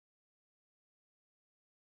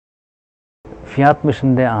Fiat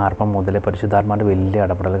മിഷൻ്റെ ആരംഭം മുതലേ പരിശുദ്ധാത്മാവിൻ്റെ വലിയ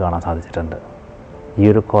ഇടപെടൽ കാണാൻ സാധിച്ചിട്ടുണ്ട്. ഈ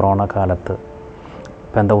ഒരു കൊറോണ കാലത്ത്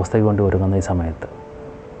പെന്തക്കോസ്തേക്ക് വേണ്ടി ഒരുങ്ങുന്ന ഈ സമയത്ത്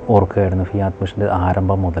ഓർക്കുകയായിരുന്നു ഫിയാറ്റ് മിഷൻ്റെ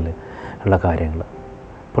ആരംഭം മുതൽ ഉള്ള കാര്യങ്ങൾ.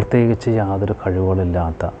 പ്രത്യേകിച്ച് യാതൊരു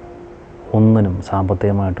കഴിവുകളില്ലാത്ത, ഒന്നിനും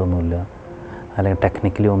സാമ്പത്തികമായിട്ടൊന്നുമില്ല, അല്ലെങ്കിൽ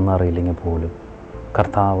ടെക്നിക്കലി ഒന്നും അറിയില്ലെങ്കിൽ പോലും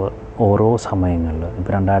കർത്താവ് ഓരോ സമയങ്ങളിൽ,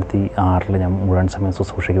 ഇപ്പോൾ 2006 ഞാൻ മുഴുവൻ സമയം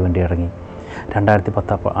ശുശ്രൂഷയ്ക്ക് വേണ്ടി ഇറങ്ങി.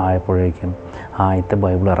 2010 ആയപ്പോഴേക്കും ആദ്യത്തെ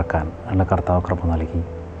ബൈബിൾ ഇറക്കാൻ ഉള്ള കർത്താവ് കൃപ നൽകി.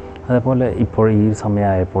 അതേപോലെ ഇപ്പോൾ ഈ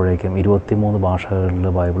സമയമായപ്പോഴേക്കും 23 ഭാഷകളിൽ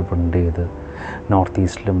ബൈബിൾ പ്രിൻ്റ് ചെയ്ത് നോർത്ത്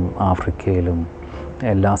ഈസ്റ്റിലും ആഫ്രിക്കയിലും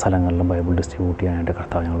എല്ലാ സ്ഥലങ്ങളിലും ബൈബിൾ ഡിസ്ട്രിബ്യൂട്ട് ചെയ്യാനായിട്ട്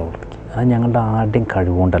കർത്താവ് ഞങ്ങൾ പ്രവർത്തിക്കും. അത് ഞങ്ങളുടെ ആരുടെയും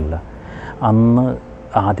കഴിവുകൊണ്ടല്ല. അന്ന്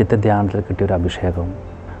ആദ്യത്തെ ധ്യാനത്തിൽ കിട്ടിയൊരു അഭിഷേകം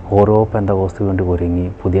ഓരോ പെന്തക്കോസ്തിക്ക് വേണ്ടി ഒരുങ്ങി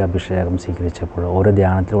പുതിയ അഭിഷേകം സ്വീകരിച്ചപ്പോൾ ഓരോ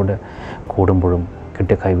ധ്യാനത്തിലൂടെ കൂടുമ്പോഴും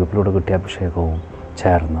കിട്ടിയ കൈവെപ്പിലൂടെ കിട്ടിയ അഭിഷേകവും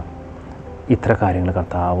ചേർന്ന് ഇത്ര കാര്യങ്ങൾ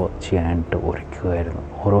കർത്താവ് ചെയ്യാനായിട്ട് ഒരുക്കുകയായിരുന്നു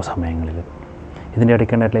ഓരോ സമയങ്ങളിലും. ഇതിൻ്റെ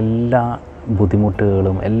ഇടയ്ക്കുണ്ടായിട്ടുള്ള എല്ലാ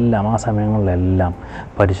ബുദ്ധിമുട്ടുകളും എല്ലാം ആ സമയങ്ങളിലെല്ലാം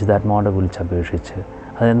പരിശുദ്ധാത്മാവോടെ വിളിച്ചപേക്ഷിച്ച്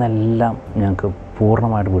അതിൽ നിന്നെല്ലാം ഞങ്ങൾക്ക്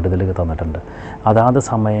പൂർണ്ണമായിട്ട് വിടുതലേക്ക് തന്നിട്ടുണ്ട്. അതാത്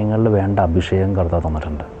സമയങ്ങളിൽ വേണ്ട അഭിഷേകം കർത്താവ്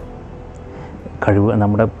തന്നിട്ടുണ്ട്. കഴിവ്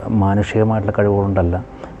നമ്മുടെ മാനുഷികമായിട്ടുള്ള കഴിവുകൊണ്ടല്ല,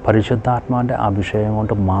 പരിശുദ്ധാത്മാവിൻ്റെ അഭിഷേകം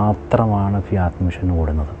കൊണ്ട് മാത്രമാണ് ഫിയാറ്റ് മിഷൻ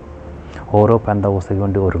ഓടുന്നത്. ഓരോ പെന്തക്കോസ്തേക്ക്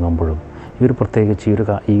വേണ്ടി ഒരുങ്ങുമ്പോഴും പ്രത്യേകിച്ച്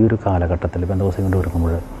ഈ ഒരു കാലഘട്ടത്തിൽ പെന്തക്കോസ്തേക്ക് വേണ്ടി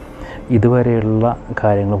ഒരുങ്ങുമ്പോൾ ഇതുവരെയുള്ള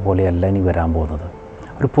കാര്യങ്ങൾ പോലെയല്ല ഇനി വരാൻ പോകുന്നത്.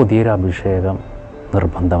 ഒരു പുതിയൊരു അഭിഷേകം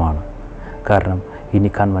നിർബന്ധമാണ്. കാരണം ഇനി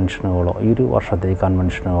കൺവെൻഷനുകളോ ഈ ഒരു വർഷത്തെ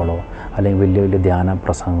കൺവെൻഷനുകളോ അല്ലെങ്കിൽ വലിയ വലിയ ധ്യാന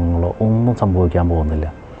പ്രസംഗങ്ങളോ ഒന്നും സംഭവിക്കാൻ പോകുന്നില്ല.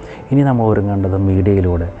 ഇനി നമ്മൾ ഒരുങ്ങേണ്ടത്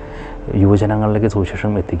മീഡിയയിലൂടെ യുവജനങ്ങളിലേക്ക്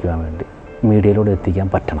സുവിശേഷം എത്തിക്കുവാൻ വേണ്ടി മീഡിയയിലൂടെ എത്തിക്കാൻ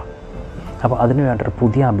പറ്റണം. അപ്പോൾ അതിന് വേണ്ട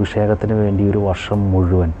പുതിയ അഭിഷേകത്തിന് വേണ്ടി ഒരു വർഷം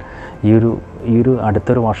മുഴുവൻ ഈ ഒരു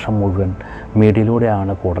അടുത്തൊരു വർഷം മുഴുവൻ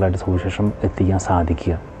മീഡിയയിലൂടെയാണ് കൂടുതലായിട്ട് സുവിശേഷം എത്തിക്കാൻ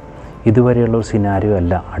സാധിക്കുക. ഇതുവരെയുള്ള ഒരു സിനാരിയോ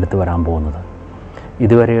അല്ല അടുത്ത് വരാൻ പോകുന്നത്.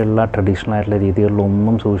 ഇതുവരെയുള്ള ട്രഡീഷണൽ ആയിട്ടുള്ള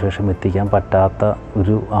രീതികളിലൊന്നും സുവിശേഷം എത്തിക്കാൻ പറ്റാത്ത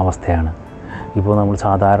ഒരു അവസ്ഥയാണ്. ഇപ്പോൾ നമ്മൾ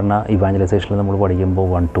സാധാരണ ഇവാഞ്ചലൈസേഷനിൽ നമ്മൾ പഠിക്കുമ്പോൾ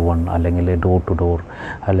 1-to-1 അല്ലെങ്കിൽ ഡോർ ടു ഡോർ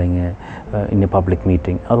അല്ലെങ്കിൽ ഇനി പബ്ലിക്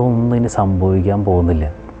മീറ്റിംഗ്, അതൊന്നും ഇനി സംഭവിക്കാൻ പോകുന്നില്ല.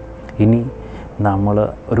 ഇനി നമ്മൾ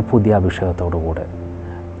ഒരു പുതിയ അഭിഷേകത്തോടു കൂടെ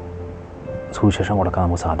സുവിശേഷം കൊടുക്കാൻ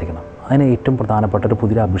നമുക്ക് സാധിക്കണം. അതിന് ഏറ്റവും പ്രധാനപ്പെട്ട ഒരു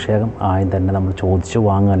പുതിയ അഭിഷേകം ആദ്യം തന്നെ നമ്മൾ ചോദിച്ച്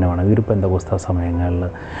വാങ്ങുക തന്നെ വേണം. ഈ ഒരു പെന്തക്കോസ്ത സമയങ്ങളിൽ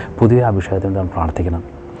പുതിയ അഭിഷേകത്തിന് നമ്മൾ പ്രാർത്ഥിക്കണം.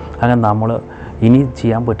 അങ്ങനെ നമ്മൾ ഇനി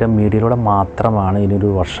ചെയ്യാൻ പറ്റുക മീഡിയയിലൂടെ മാത്രമാണ്. ഇനിയൊരു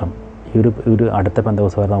വർഷം ഒരു അടുത്ത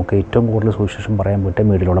പെന്തക്കോസ്ത വരെ നമുക്ക് ഏറ്റവും കൂടുതൽ സുവിശേഷം പറയാൻ പറ്റുക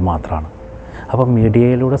മീഡിയയിലൂടെ മാത്രമാണ്. അപ്പോൾ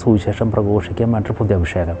മീഡിയയിലൂടെ സുവിശേഷം പ്രഘോഷിക്കാൻ വേണ്ടി പുതിയ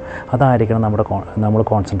അഭിഷേകം അതായിരിക്കണം നമ്മൾ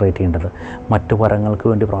കോൺസെൻട്രേറ്റ് ചെയ്യേണ്ടത്. മറ്റു വരങ്ങൾക്ക്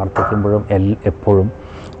വേണ്ടി പ്രാർത്ഥിക്കുമ്പോഴും എപ്പോഴും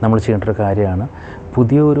നമ്മൾ ചെയ്യേണ്ട ഒരു കാര്യമാണ്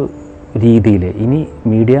പുതിയൊരു രീതിയിൽ. ഇനി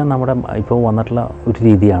മീഡിയ നമ്മുടെ ഇപ്പോൾ വന്നിട്ടുള്ള ഒരു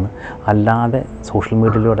രീതിയാണ്. അല്ലാതെ സോഷ്യൽ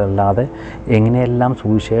മീഡിയയിലൂടെ അല്ലാതെ എങ്ങനെയെല്ലാം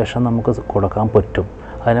സുവിശേഷം നമുക്ക് കൊടുക്കാൻ പറ്റും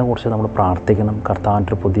അതിനെക്കുറിച്ച് നമ്മൾ പ്രാർത്ഥിക്കണം.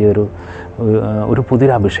 കർത്താവിൻ്റെ പുതിയൊരു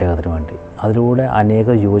അഭിഷേകത്തിന് വേണ്ടി അതിലൂടെ അനേക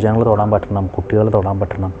യുവജനങ്ങൾ തൊടാൻ പറ്റണം, കുട്ടികൾ തൊടാൻ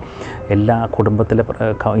പറ്റണം. എല്ലാ കുടുംബത്തിലെ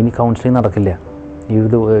ഇനി കൗൺസിലിംഗ് നടക്കില്ല.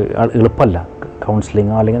 ഇത് എളുപ്പമല്ല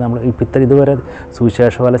കൗൺസിലിങ്ങോ അല്ലെങ്കിൽ നമ്മൾ ഇതുവരെ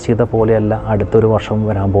സുവിശേഷവേല ചെയ്ത പോലെയല്ല അടുത്തൊരു വർഷം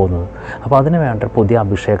വരാൻ പോകുന്നത്. അപ്പോൾ അതിന് വേണ്ട പുതിയ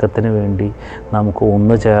അഭിഷേകത്തിന് വേണ്ടി നമുക്ക്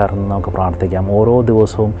ഒന്ന് ചേർന്ന് നമുക്ക് പ്രാർത്ഥിക്കാം. ഓരോ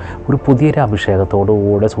ദിവസവും ഒരു പുതിയൊരു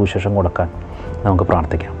അഭിഷേകത്തോടുകൂടെ സുവിശേഷം കൊടുക്കാൻ നമുക്ക്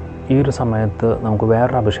പ്രാർത്ഥിക്കാം. ഈ ഒരു സമയത്ത് നമുക്ക്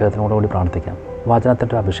വേറൊരു അഭിഷേകത്തിനോടുകൂടി പ്രാർത്ഥിക്കാം.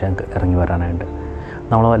 വചനത്തിൻ്റെ അഭിഷേകം ഇറങ്ങി വരാനായിട്ട്.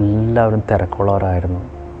 നമ്മളെല്ലാവരും തിരക്കുള്ളവരായിരുന്നു.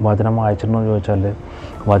 വചനം വായിച്ചിട്ടുണ്ടോ എന്ന് ചോദിച്ചാൽ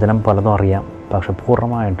വചനം പലതും അറിയാം, പക്ഷെ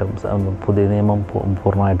പൂർണ്ണമായിട്ടും പുതിയ നിയമം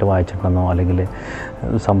പൂർണ്ണമായിട്ട് വായിച്ചിട്ടുണ്ടെന്നോ അല്ലെങ്കിൽ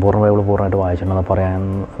സമ്പൂർണ്ണ ബൈബിൾ പൂർണ്ണമായിട്ട് വായിച്ചിട്ടുണ്ടെന്നോ പറയാൻ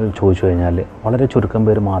ചോദിച്ചു കഴിഞ്ഞാൽ വളരെ ചുരുക്കം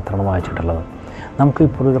പേര് മാത്രമാണ് വായിച്ചിട്ടുള്ളത്. നമുക്ക്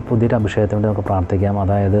ഇപ്പോൾ ഒരു പുതിയൊരു അഭിഷേകത്തിന് വേണ്ടി നമുക്ക് പ്രാർത്ഥിക്കാം.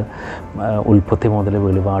 അതായത് ഉൽപ്പത്തി മുതൽ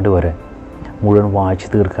വെളിപാട് വരെ മുഴുവൻ വായിച്ച്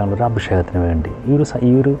തീർക്കാനുള്ളൊരു അഭിഷേകത്തിന് വേണ്ടി.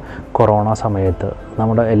 ഈ ഒരു കൊറോണ സമയത്ത്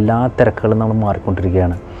നമ്മുടെ എല്ലാ തിരക്കുകളും നമ്മൾ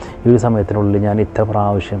മാറിക്കൊണ്ടിരിക്കുകയാണ്. ഈ ഒരു സമയത്തിനുള്ളിൽ ഞാൻ ഇത്ര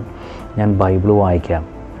പ്രാവശ്യം ഞാൻ ബൈബിൾ വായിക്കാം.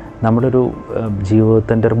 നമ്മുടെ ഒരു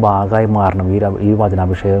ജീവിതത്തിൻ്റെ ഒരു ഭാഗമായി മാറണം. ഈ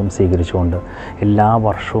വചനാഭിഷേകം സ്വീകരിച്ചുകൊണ്ട് എല്ലാ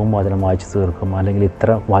വർഷവും വചനം വായിച്ച് തീർക്കും അല്ലെങ്കിൽ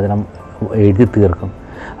ഇത്ര വചനം എഴുതി തീർക്കും.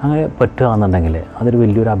 അങ്ങനെ പറ്റുകയെന്നുണ്ടെങ്കിൽ അതൊരു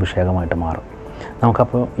വലിയൊരു അഭിഷേകമായിട്ട് മാറും.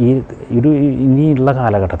 നമുക്കപ്പോൾ ഇനിയുള്ള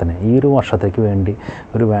കാലഘട്ടത്തിന് ഈ ഒരു വർഷത്തേക്ക് വേണ്ടി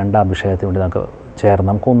വേണ്ട അഭിഷേകത്തിന് വേണ്ടി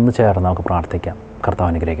നമുക്കൊന്ന് ചേർന്ന് നമുക്ക് പ്രാർത്ഥിക്കാം. കർത്താവ്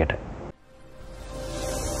അനുഗ്രഹിക്കട്ടെ.